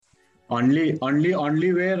Only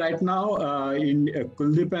way right now in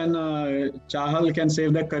Kuldeep and Chahal can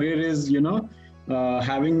save their career is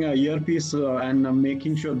having a earpiece and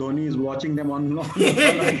making sure Dhoni is watching them on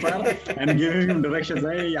umpire and giving him directions.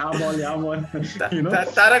 Hey, yeah ball,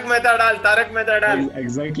 Tarak mehta dal.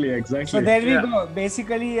 Exactly. So there we go.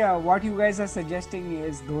 Basically, what you guys are suggesting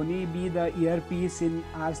is Dhoni be the earpiece in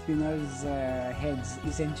our spinners' heads,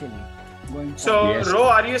 essentially. So, yes. Ro,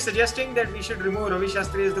 are you suggesting that we should remove Ravi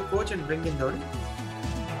Shastri as the coach and bring in Dhoni?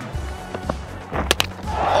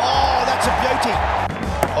 Oh, that's a beauty.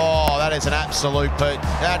 Oh, that is an absolute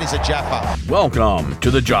that is a Jaffa. Welcome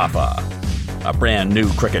to the Jaffa, a brand new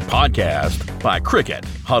cricket podcast by Cricket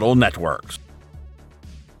Huddle Networks.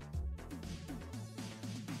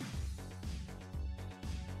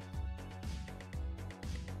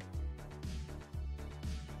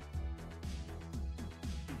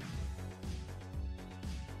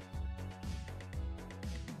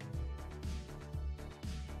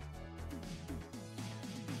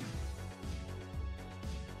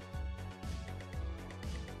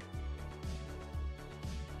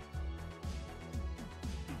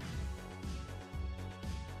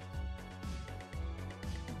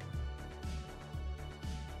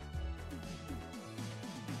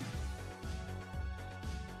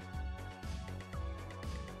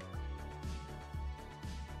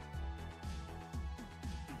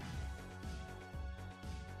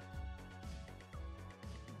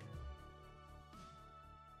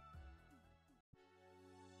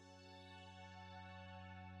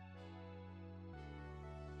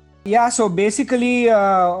 Yeah, so basically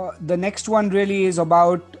the next one really is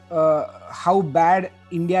about how bad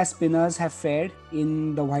India spinners have fared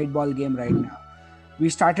in the white ball game right now. We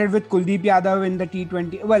started with Kuldeep Yadav in the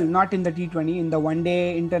T20, well, not in the T20, in the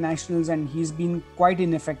one-day internationals, and he's been quite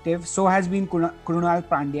ineffective. So has been Krunal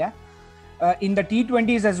Pandya. In the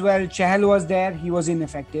T20s as well, Chahal was there, he was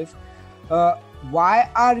ineffective. Why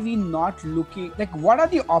are we not looking, what are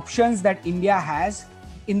the options that India has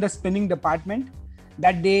in the spinning department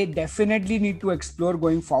that they definitely need to explore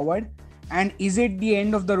going forward? And is it the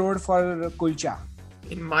end of the road for KulCHa?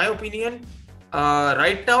 In my opinion,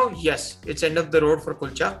 right now, yes, it's end of the road for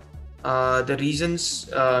KulCHa. The reasons,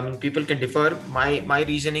 people can differ. My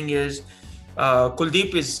reasoning is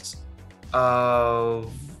Kuldeep is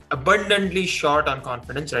abundantly short on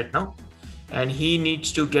confidence right now, and he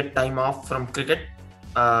needs to get time off from cricket,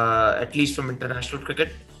 at least from international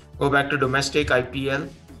cricket, go back to domestic IPL,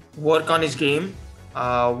 work on his game,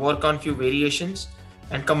 work on few variations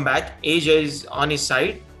and come back. Age is on his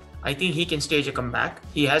side. I think he can stage a comeback.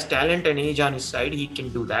 He has talent and age on his side. He can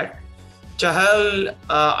do that. Chahal,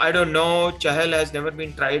 I don't know. Chahal has never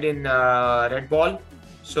been tried in red ball.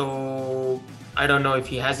 So I don't know if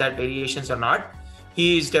he has that variations or not.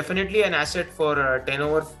 He is definitely an asset for 10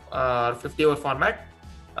 over 50 over format.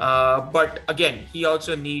 But again, he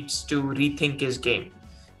also needs to rethink his game.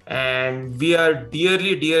 And we are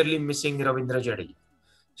dearly missing Ravindra Jadeja.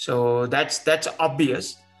 So that's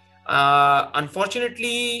obvious.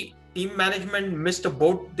 Unfortunately, team management missed a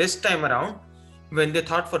boat this time around. When they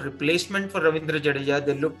thought for replacement for Ravindra Jadeja,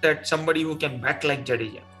 they looked at somebody who can bat like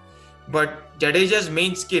Jadeja. But Jadeja's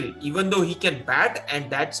main skill, even though he can bat, and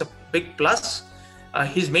that's a big plus,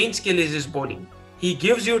 his main skill is his bowling. He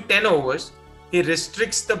gives you 10 overs. He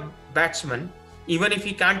restricts the batsman. Even if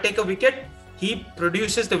he can't take a wicket, he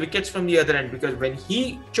produces the wickets from the other end, because when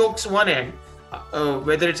he chokes one end,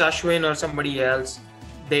 whether it's Ashwin or somebody else,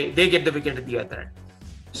 they get the wicket at the other end.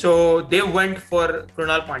 So they went for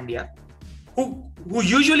Krunal Pandya, who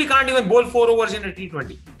usually can't even bowl 4 overs in a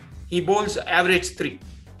T20. He bowls average 3.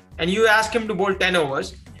 And you ask him to bowl 10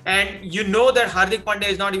 overs, and you know that Hardik Pandya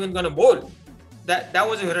is not even going to bowl. That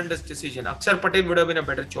was a horrendous decision. Akshar Patel would have been a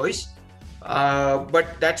better choice, but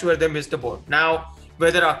that's where they missed the boat. Now,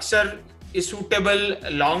 whether Akshar is suitable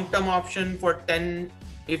long-term option for 10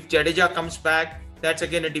 if Jadeja comes back, that's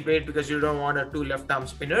again a debate, because you don't want 2 left-arm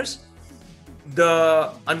spinners.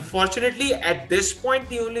 Unfortunately, at this point,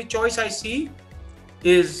 the only choice I see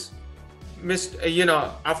is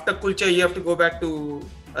after KulCHa, you have to go back to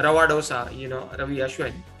Ravadosa, Ravi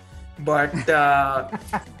Ashwin. But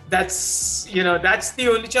that's the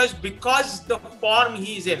only choice, because the form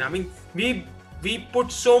he's in. I mean, we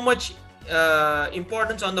put so much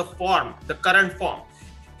importance on the form, the current form.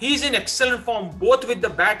 He's in excellent form, both with the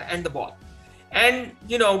bat and the ball. And,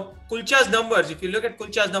 KulCHa's numbers, if you look at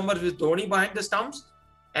KulCHa's numbers with Dhoni behind the stumps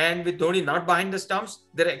and with Dhoni not behind the stumps,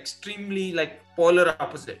 they're extremely polar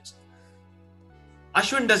opposites.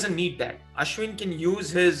 Ashwin doesn't need that. Ashwin can use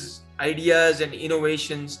his ideas and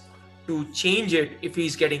innovations to change it if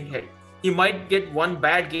he's getting hit. He might get one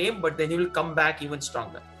bad game, but then he will come back even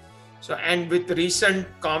stronger. So, and with recent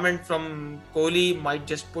comment from Kohli, might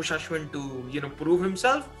just push Ashwin to, prove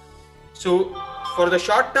himself. So, for the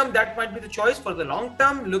short term, that might be the choice. For the long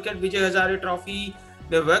term, look at Vijay Hazare Trophy.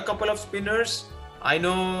 There were a couple of spinners. I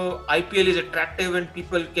know IPL is attractive and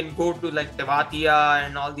people can go to like Tewatia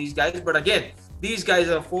and all these guys. But again, these guys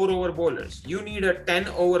are 4-over bowlers. You need a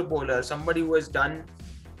 10-over bowler, somebody who has done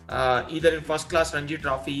either in first class Ranji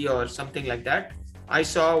Trophy or something like that. I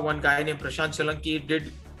saw one guy named Prashant Solanki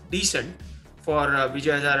did decent for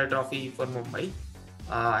Vijay Hazare Trophy for Mumbai.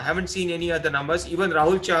 I haven't seen any other numbers. Even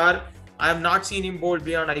Rahul Chahar, I have not seen him bowl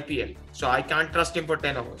beyond IPL. So I can't trust him for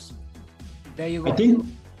 10 overs. There you go.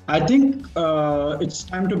 I think it's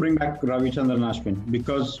time to bring back Ravichandran Ashwin,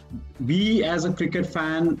 because we as a cricket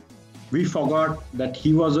fan, we forgot that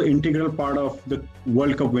he was an integral part of the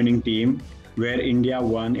World Cup winning team where India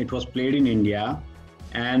won. It was played in India.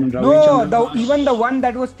 And even the one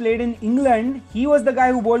that was played in England, he was the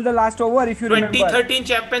guy who bowled the last over, if you remember. 2013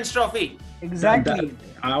 Champions Trophy. Exactly.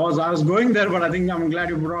 I was going there, but I think I'm glad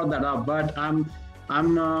you brought that up. But I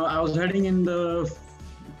was heading in the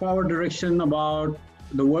forward direction about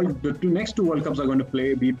the next two World Cups are going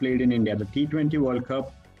to be played in India: the T20 World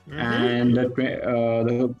Cup and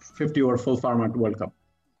the 50-over full format World Cup.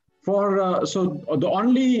 So the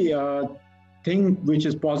only thing which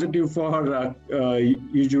is positive for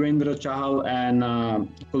Yuzvendra Chahal and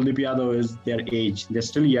Kuldeep Yadav is their age. They're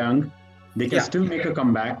still young. They can still make a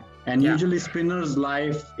comeback. And usually spinners'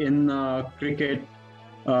 life in cricket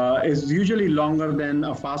is usually longer than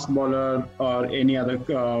a fast bowler or any other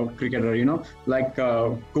cricketer, like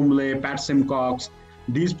Kumble, Pat Simcox.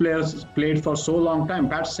 These players played for so long time.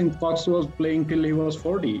 Pat Simcox was playing till he was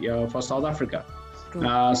 40 for South Africa.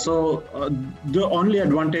 So the only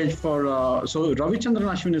advantage so Ravichandran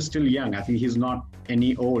Ashwin is still young. I think he's not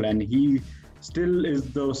any old, and he still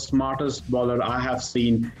is the smartest bowler I have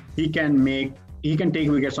seen. He can take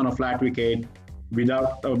wickets on a flat wicket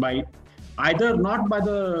without not by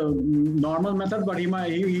the normal method, but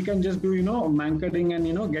he can just do mankading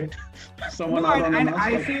and get someone out on the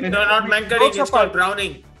I feel not mankading, it's called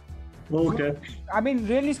browning. Okay. I mean,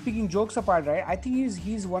 really speaking, jokes apart, right? I think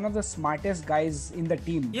he's one of the smartest guys in the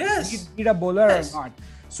team. Yes. Be it a bowler or not.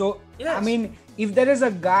 So, I mean, if there is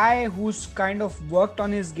a guy who's kind of worked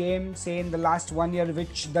on his game, say in the last 1 year,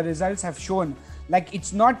 which the results have shown, like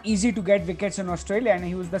it's not easy to get wickets in Australia, and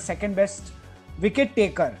he was the second best wicket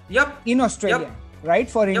taker in Australia, right?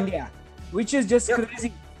 For India, which is just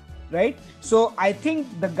crazy, right? So I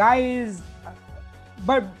think the guy is,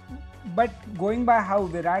 but going by how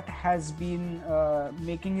Virat has been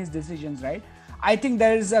making his decisions, right? I think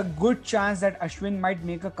there is a good chance that Ashwin might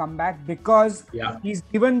make a comeback, because he's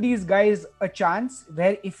given these guys a chance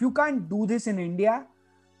where if you can't do this in India,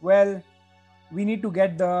 well, we need to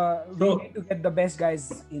get the best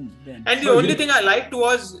guys in then. And the only thing I liked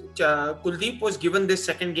was Kuldeep was given this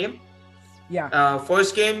second game.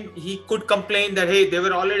 First game, he could complain that, hey, they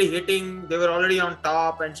were already hitting, they were already on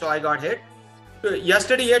top, and so I got hit.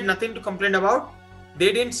 Yesterday, he had nothing to complain about.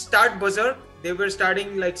 They didn't start buzzer. They were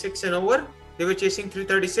starting like 6 and over. They were chasing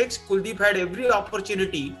 336. Kuldeep had every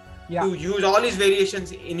opportunity to use all his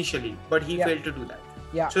variations initially, but he failed to do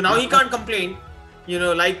that. So now he can't complain.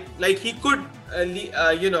 Like he could,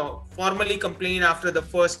 formally complain after the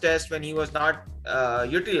first test when he was not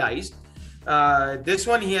utilized. This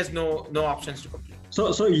one, he has no options to complain.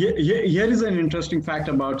 So here is an interesting fact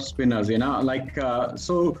about spinners,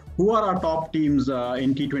 so who are our top teams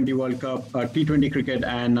in T20 World Cup, T20 cricket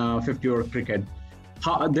and 50-over cricket?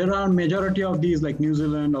 There are majority of these like New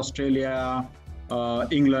Zealand, Australia,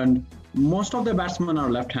 England. Most of the batsmen are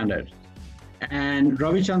left-handed. And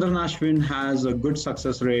Ravichandran Ashwin has a good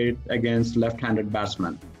success rate against left-handed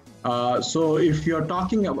batsmen. So if you're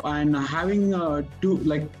talking and having two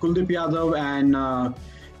like Kuldeep Yadav and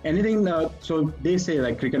anything so they say,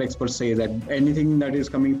 like cricket experts say, that anything that is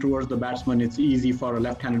coming towards the batsman, it's easy for a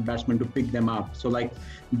left-handed batsman to pick them up. So like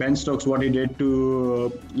Ben Stokes, what he did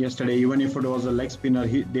to yesterday, even if it was a leg spinner,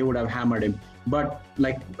 they would have hammered him. But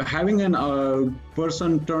like having a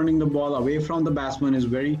person turning the ball away from the batsman is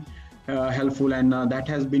very helpful, and that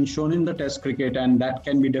has been shown in the Test cricket, and that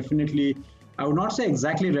can be definitely, I would not say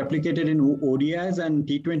exactly replicated in ODIs and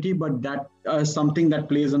T20, but that is something that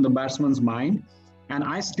plays on the batsman's mind. And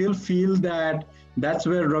I still feel that that's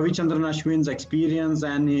where Ravichandran Ashwin's experience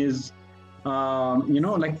and his, command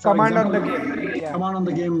on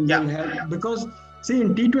the game will help. Because see,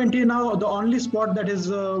 in T20 now, the only spot that is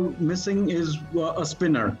missing is a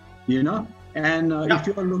spinner, And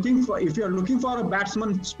if you're looking for a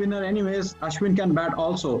batsman spinner, anyways, Ashwin can bat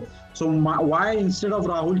also. So why instead of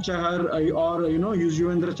Rahul Chahar or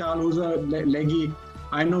Yuzvendra Chahal, who's a leggy,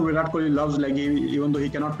 I know Virat Kohli loves leg, even though he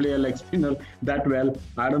cannot play a leg spinner that well.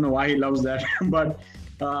 I don't know why he loves that, but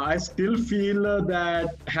I still feel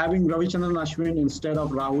that having Ravichandran Ashwin instead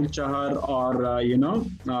of Rahul Chahar or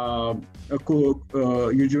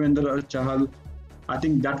Yuzvendra Chahal, I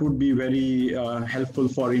think that would be very helpful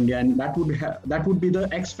for India, and that would be the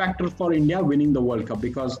X factor for India winning the World Cup,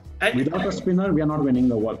 because without a spinner, we are not winning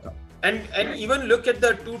the World Cup. And even look at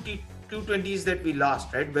the 220s that we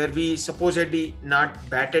lost, right? Where we supposedly not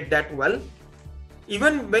batted that well.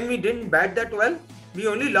 Even when we didn't bat that well, we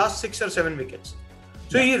only lost 6 or 7 wickets.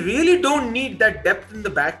 So you really don't need that depth in the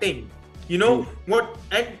batting. You know what?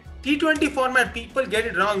 And T20 format, people get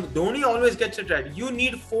it wrong. Dhoni always gets it right. You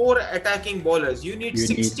need 4 attacking bowlers. You need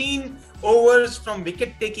 16 overs from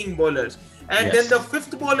wicket-taking bowlers. And then the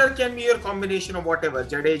 5th bowler can be your combination of whatever,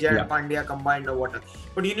 Jadeja and Pandya combined or whatever.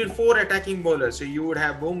 But you need 4 attacking bowlers. So you would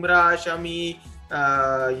have Bumrah, Shami,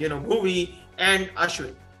 Bhuvi and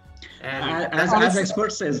Ashwin. And as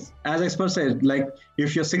experts says, like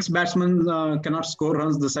if your 6th batsman cannot score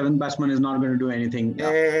runs, the 7th batsman is not going to do anything.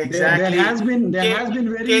 Exactly. There has been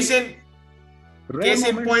very case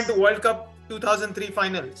in point World Cup 2003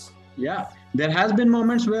 finals. Yeah, there has been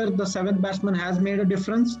moments where the 7th batsman has made a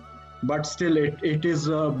difference, but still it is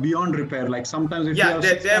beyond repair. Like sometimes if there are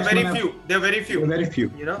very few. Very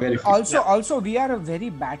few. You know. Very few. Also we are a very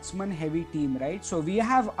batsman heavy team, right? So we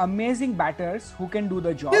have amazing batters who can do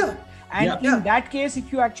the job. Yeah. And in that case,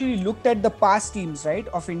 if you actually looked at the past teams, right,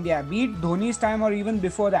 of India, be it Dhoni's time or even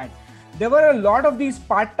before that, there were a lot of these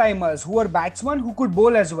part-timers who were batsmen who could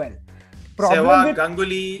bowl as well. Sehwag,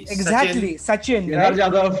 Ganguly, Sachin, Kedar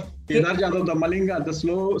Jadhav, the Malinga, the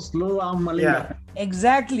slow arm Malinga. Yeah.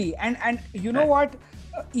 Exactly. And you know what?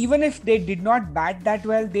 Even if they did not bat that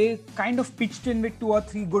well, they kind of pitched in with 2 or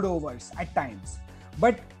 3 good overs at times.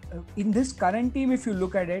 But in this current team, if you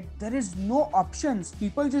look at it, there is no options.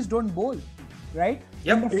 People just don't bowl, right?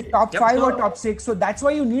 Top 5 or top 6. So that's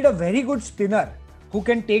why you need a very good spinner who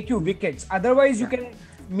can take you wickets. Otherwise, you can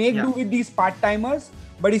make do with these part-timers.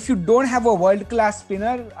 But if you don't have a world-class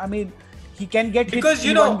spinner, I mean, he can get hit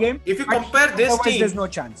in one game. If you compare this team, there's no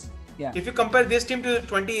chance. Yeah. If you compare this team to the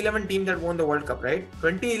 2011 team that won the World Cup, right?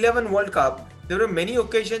 2011 World Cup, there were many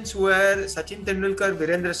occasions where Sachin Tendulkar,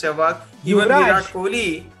 Virendra Sehwag, even Virat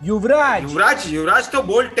Kohli, Yuvraj to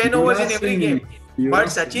bowled 10 overs in every game. But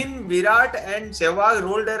Sachin, Virat and Sehwag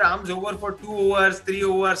rolled their arms over for 2 overs, 3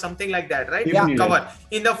 overs, something like that, right? Cover.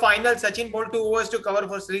 In the final, Sachin bowled 2 overs to cover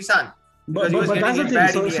for Srisan. But that's the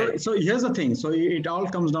thing. So here's the thing. So it all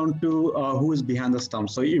comes down to who is behind the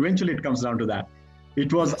stumps. So eventually it comes down to that.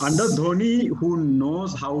 It was under Dhoni, who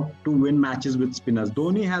knows how to win matches with spinners.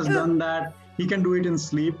 Dhoni has done that. He can do it in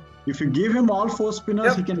sleep. If you give him all 4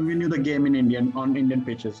 spinners, he can win you the game on Indian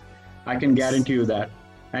pitches. I can guarantee you that.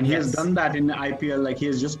 And he has done that in IPL. Like he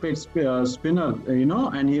has just played spinner,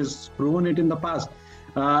 and he has proven it in the past.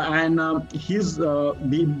 He's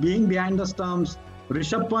being behind the stumps.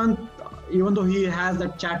 Rishabh Pant, even though he has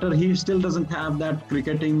that chatter, he still doesn't have that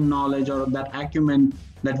cricketing knowledge or that acumen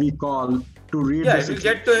that we call to read. Yeah, we'll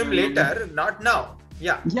get to him later, not now.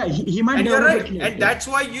 Yeah, he might. And you're right, and that's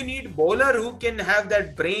why you need bowler who can have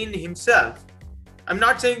that brain himself. I'm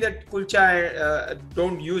not saying that KulCHa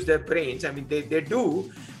don't use their brains. I mean, they do,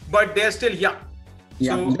 but they're still young.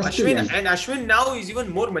 So Ashwin now is even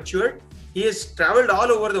more matured. He has traveled all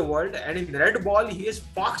over the world, and in red ball, he is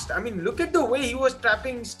foxed. I mean, look at the way he was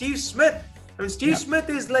trapping Steve Smith. I mean, Steve Smith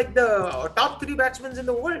is like the top 3 batsmen in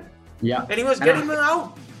the world. Yeah. And he was getting them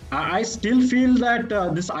out. I still feel that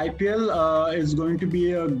this IPL is going to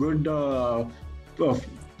be a good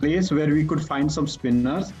place where we could find some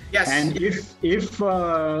spinners. Yes. And if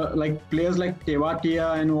like players like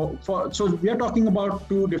Tewatia so we are talking about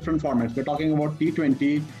 2 different formats. We're talking about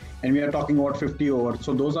T20 and we are talking about 50 overs.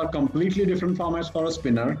 So those are completely different formats for a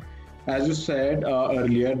spinner. As you said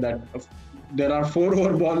earlier, that there are 4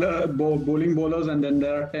 over bowling bowlers and then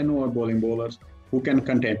there are 10 over bowling bowlers who can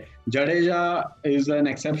contain. Jadeja is an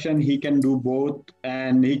exception. He can do both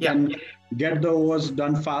and he can get the overs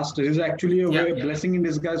done fast. It is actually a blessing in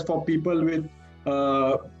disguise for people with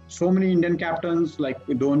so many Indian captains like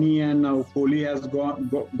Dhoni and Kohli has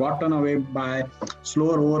gotten away by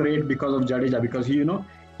slower over rate because of Jadeja, because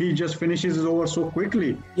he just finishes his over so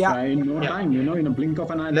quickly in no time, in a blink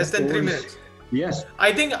of an eye. Less than 3 minutes. Yes.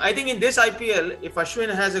 I think in this IPL, if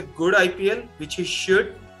Ashwin has a good IPL, which he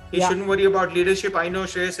should, he shouldn't worry about leadership. I know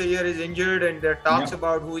Shreyas Iyer is injured and there are talks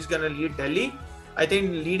about who is going to lead Delhi. I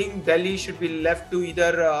think leading Delhi should be left to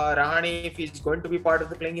either Rahane if he's going to be part of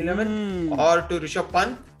the playing 11 or to Rishabh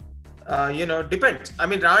Pant. Depends. I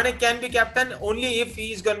mean, Rahane can be captain only if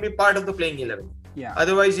he's going to be part of the playing 11. Yeah.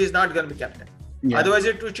 Otherwise, he's not going to be captain. Yeah. Otherwise,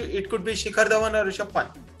 it could be Shikhar Dhawan or Rishabh Pant,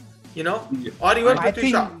 or even I Prithvi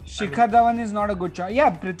think Shaw. Shikhar Dhawan is not a good choice. Yeah,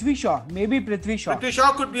 Prithvi Shaw. Maybe Prithvi Shaw. Prithvi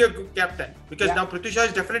Shaw could be a good captain because now Prithvi Shaw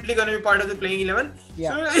is definitely going to be part of the playing 11.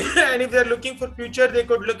 Yeah. So, and if they're looking for future, they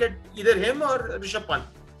could look at either him or Rishabh Pant.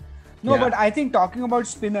 No, but I think talking about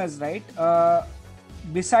spinners, right?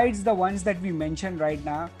 Besides the ones that we mentioned right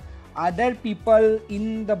now, are there people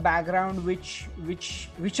in the background which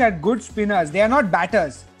are good spinners? They are not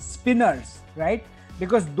batters, spinners, right?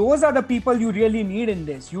 Because those are the people you really need in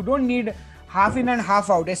this. You don't need half in and half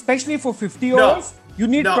out, especially for 50 overs. You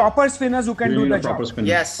need proper spinners who can do the job.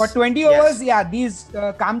 Yes. For 20 overs, these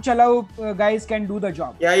Kam Chalao guys can do the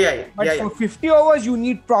job. But for 50 overs, you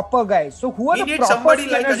need proper guys. So who are the proper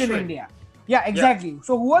spinners in India? Yeah, exactly.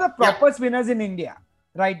 So who are the proper spinners in India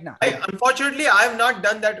right now? Unfortunately, I have not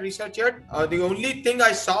done that research yet. The only thing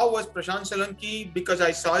I saw was Prashant Solanki because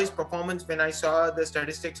I saw his performance when I saw the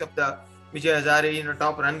statistics of the Vijay Hazare,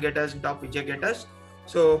 top run getters and top wicket getters.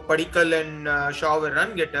 So Padikkal and Shaw were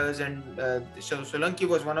run getters, and so Solanki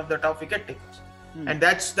was one of the top wicket takers. And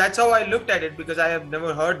that's how I looked at it because I have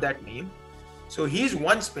never heard that name. So he's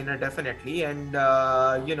one spinner definitely, and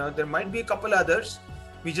there might be a couple others.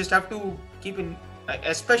 We just have to keep in,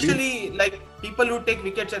 especially like people who take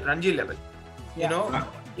wickets at Ranji level.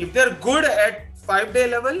 If they're good at 5-day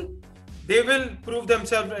level, they will prove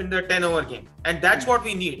themselves in the 10-over game, and that's what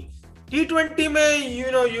we need. T20 mein,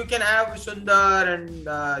 you can have Sundar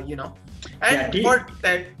and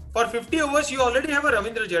for 50 overs you already have a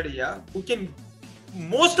Ravindra Jadeja who can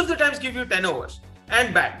most of the times give you 10 overs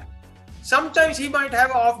and bat. Sometimes he might have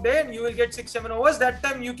an off day and you will get 6-7 overs. That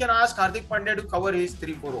time you can ask Hardik Pandya to cover his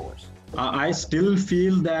 3-4 overs. I still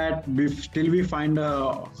feel that we find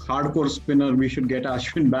a hardcore spinner, we should get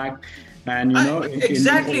Ashwin back. And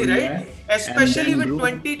exactly, right? Especially with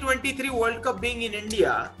 2023 World Cup being in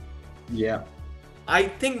India. Yeah, I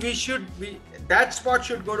think that spot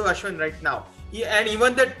should go to Ashwin right now. And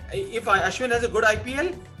even that, if Ashwin has a good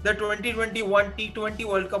IPL, the 2021 T20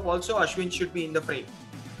 World Cup also, Ashwin should be in the frame.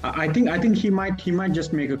 I think he might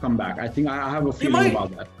just make a comeback. I think I have a feeling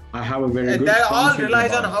about that. I have a very good. That all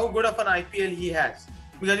relies on how good of an IPL he has.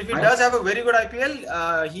 Because if he does have a very good IPL,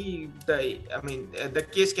 the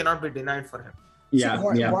case cannot be denied for him. Yeah.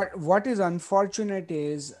 So what is unfortunate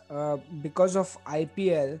is because of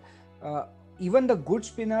IPL, even the good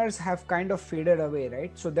spinners have kind of faded away,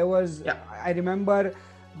 right? So there was, I remember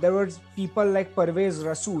there was people like Parvez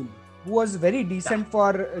Rasool, who was very decent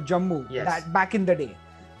for Jammu that back in the day,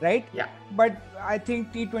 right? Yeah. But I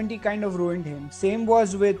think T20 kind of ruined him. Same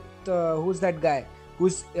was with, who's that guy?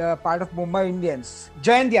 Who's part of Mumbai Indians?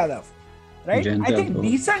 Jayant Yadav, right? I think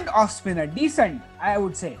decent off spinner, I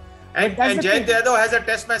would say. And Jayant Yadav has a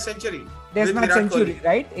test match century. Test match century,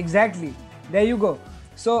 right? Exactly. There you go.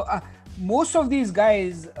 So most of these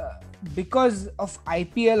guys, because of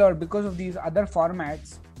IPL or because of these other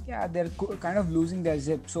formats, they're kind of losing their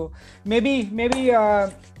zip. So maybe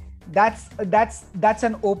that's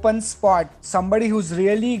an open spot. Somebody who's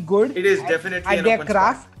really good. It is definitely at their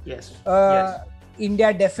craft. Spot. Yes.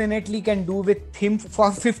 India definitely can do with him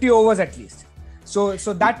for 50 overs at least. So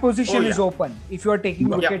that position is open if you are taking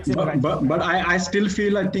wickets in front. But I still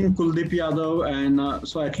feel I think Kuldeep Yadav and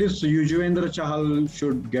so at least Yuzvendra Chahal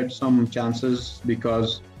should get some chances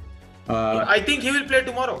because I think he will play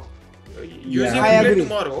tomorrow. Yuzi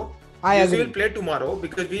will play tomorrow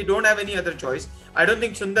because we don't have any other choice. I don't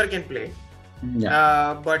think Sundar can play.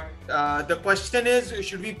 But the question is,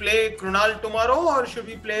 should we play Krunal tomorrow or should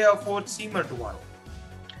we play a fourth seamer tomorrow?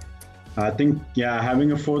 I think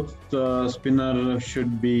having a fourth spinner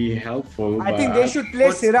should be helpful. I think they should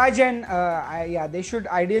play Siraj and they should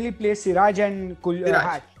ideally play Siraj and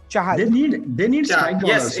Chahal. They need strike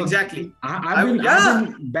bowlers. Yes, exactly. I've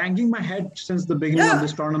been banging my head since the beginning of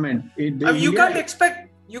this tournament. You can't expect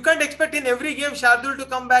in every game Shardul to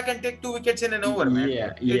come back and take 2 wickets in an over, man.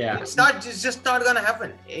 It's just not gonna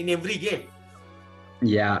happen in every game.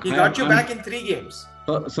 Yeah, he got you back in 3 games.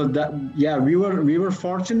 So that we were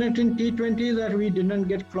fortunate in T20 that we didn't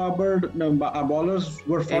get clobbered. Our bowlers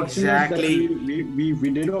were fortunate that we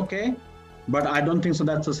did okay, but I don't think so.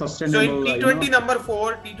 That's a sustainable. So in T20 number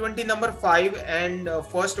 4, T20 number 5, and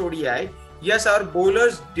first ODI, yes, our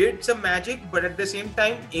bowlers did some magic, but at the same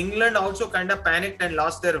time, England also kind of panicked and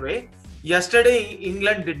lost their way. Yesterday,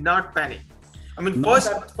 England did not panic. I mean,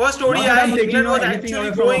 first ODI, England was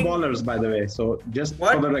actually from our bowlers, by the way. So just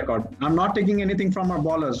for the record, I'm not taking anything from our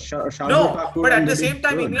bowlers. But at the same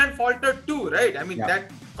time, England faltered too, right? I mean, that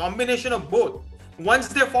combination of both. Once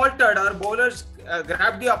they faltered, our bowlers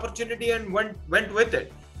grabbed the opportunity and went with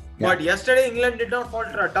it. But yesterday, England did not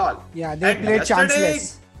falter at all. Yeah, they played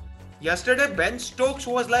chanceless. yesterday Ben Stokes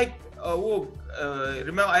was like, I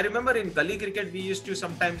remember in gully cricket we used to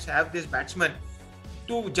sometimes have this batsman.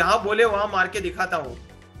 Tu jahan bole wahan maar ke dikhata hu.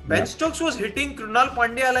 Ben Stokes was hitting Krunal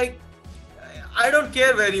Pandya like, I don't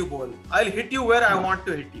care where you bowl. I'll hit you where I want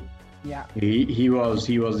to hit you. Yeah. He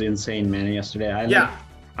was insane, man. Yesterday,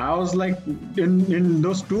 I was like in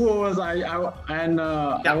those 2 overs.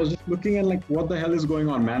 I was just looking at like what the hell is going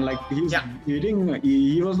on, man. Like he's hitting.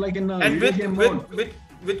 He was like in a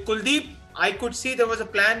with Kuldeep, I could see there was a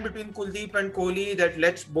plan between Kuldeep and Kohli that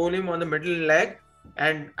let's bowl him on the middle leg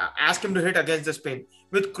and ask him to hit against the spin.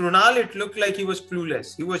 With Krunal, it looked like he was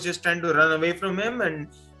clueless. He was just trying to run away from him, and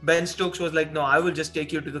Ben Stokes was like, no, I will just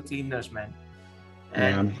take you to the cleaners, man.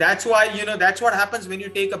 And that's why, that's what happens when you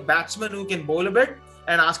take a batsman who can bowl a bit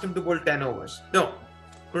and ask him to bowl 10 overs. No,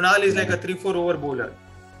 Krunal is like a 3-4 over bowler.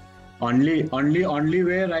 Only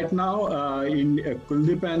way right now in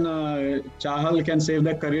Kuldeep and Chahal can save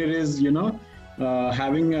their career is,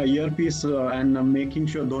 having a earpiece and making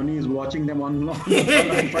sure Dhoni is watching them on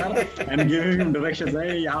umpire and giving him directions.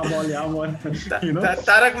 Hey, yeah ball.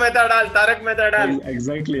 Tarak Mehta dal.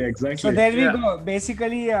 Exactly. So there we go.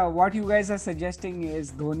 Basically, what you guys are suggesting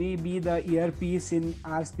is Dhoni be the earpiece in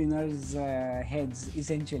our spinners' heads,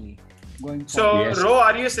 essentially. Going forward. So, Ro,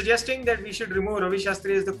 are you suggesting that we should remove Ravi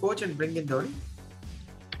Shastri as the coach and bring in Dhoni?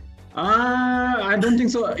 I don't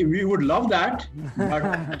think so. We would love that, but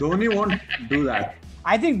Dhoni won't do that.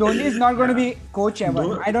 I think Dhoni is not going to be coach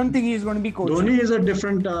ever. I don't think he's going to be coach. Dhoni is a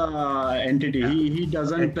different entity. He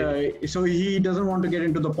doesn't. So he doesn't want to get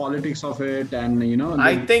into the politics of it, and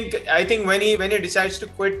I think when he decides to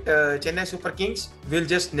quit Chennai Super Kings, we'll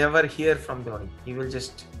just never hear from Dhoni. He will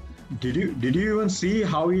just. Did you even see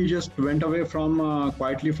how he just went away from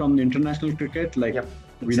quietly from the international cricket, like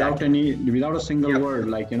without a single word,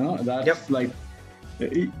 like that's like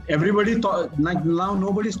everybody thought, like now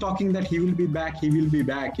nobody's talking that he will be back,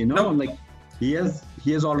 like he has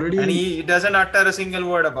already, and he doesn't utter a single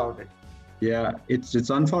word about it. Yeah, it's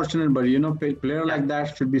unfortunate, but player like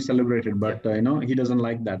that should be celebrated, but he doesn't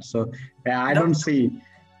like that. So I don't see.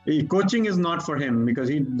 Coaching is not for him because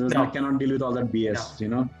he cannot deal with all that BS.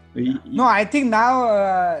 No, I think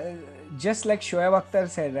now, just like Shoaib Akhtar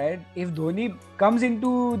said, right? If Dhoni comes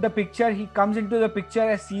into the picture, he comes into the picture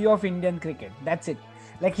as CEO of Indian cricket. That's it.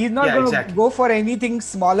 Like he's not going to go for anything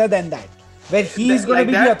smaller than that, where he is going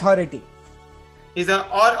to be the authority.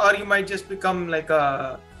 Or he might just become like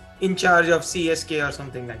in charge of CSK or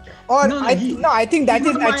something like that. Or I think that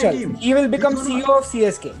is natural. He will become CEO of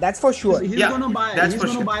CSK. That's for sure. He's going to buy. He's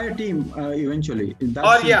going to buy a team eventually.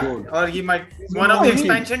 Or he might one of the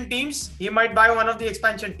expansion teams. He might buy one of the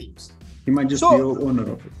expansion teams. He might just be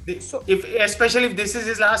owner of it. Especially if this is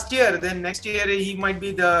his last year, then next year he might be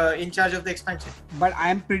in charge of the expansion. But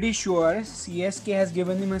I'm pretty sure CSK has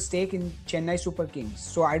given him a stake in Chennai Super Kings.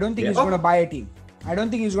 So I don't think he's going to buy a team.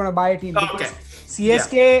 Because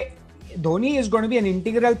CSK, Dhoni is going to be an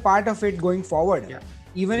integral part of it going forward,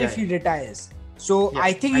 even if he retires. So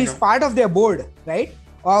I think he's part of their board, right?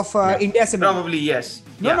 Of India Cement. Probably, yes.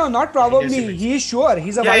 No, not probably. He is sure.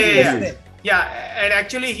 He's a vice president. Yeah, and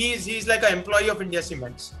actually he's like an employee of India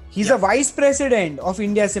Cements. He's a vice president of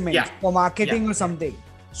India Cements for marketing or something.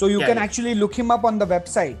 So you can actually look him up on the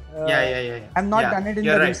website. I've not done it in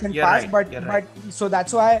the recent past, but so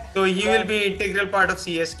that's why. So he will be integral part of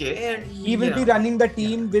CSK, and he will be running the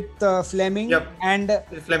team with Fleming and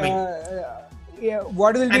Fleming.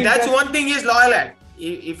 What will be? And that's one thing he's loyal at.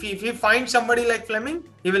 If he finds somebody like Fleming,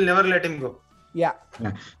 he will never let him go. Yeah.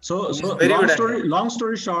 So long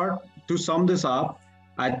story short, to sum this up,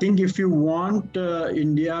 I think if you want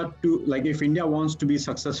India to, like, if India wants to be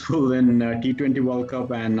successful in T20 World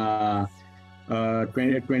Cup and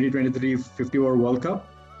 2023 50-over World Cup,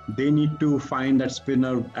 they need to find that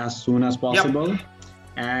spinner as soon as possible.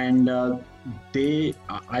 And they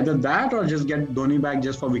either that or just get Dhoni back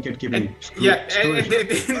just for wicket keeping.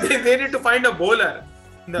 They need to find a bowler.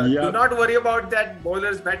 Do not worry about that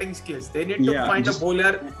bowler's batting skills. They need to find a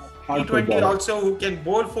bowler. T20 also who can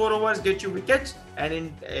bowl 4 overs, get you wickets,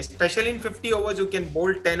 and especially in 50 overs who can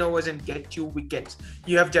bowl 10 overs and get you wickets.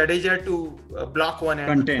 You have Jadeja to block one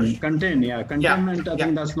and containment. I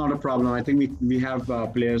think that's not a problem. I think we have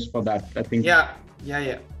players for that. I think. Yeah.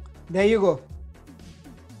 There you go.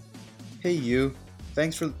 Hey you.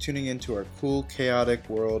 Thanks for tuning in to our cool, chaotic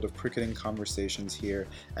world of cricketing conversations here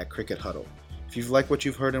at Cricket Huddle. If you've liked what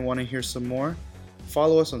you've heard and want to hear some more,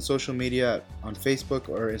 follow us on social media on Facebook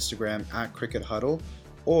or Instagram at Cricket Huddle,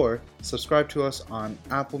 or subscribe to us on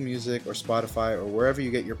Apple Music or Spotify or wherever you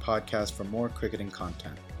get your podcast for more cricketing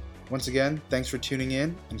content. Once again, thanks for tuning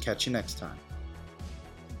in and catch you next time.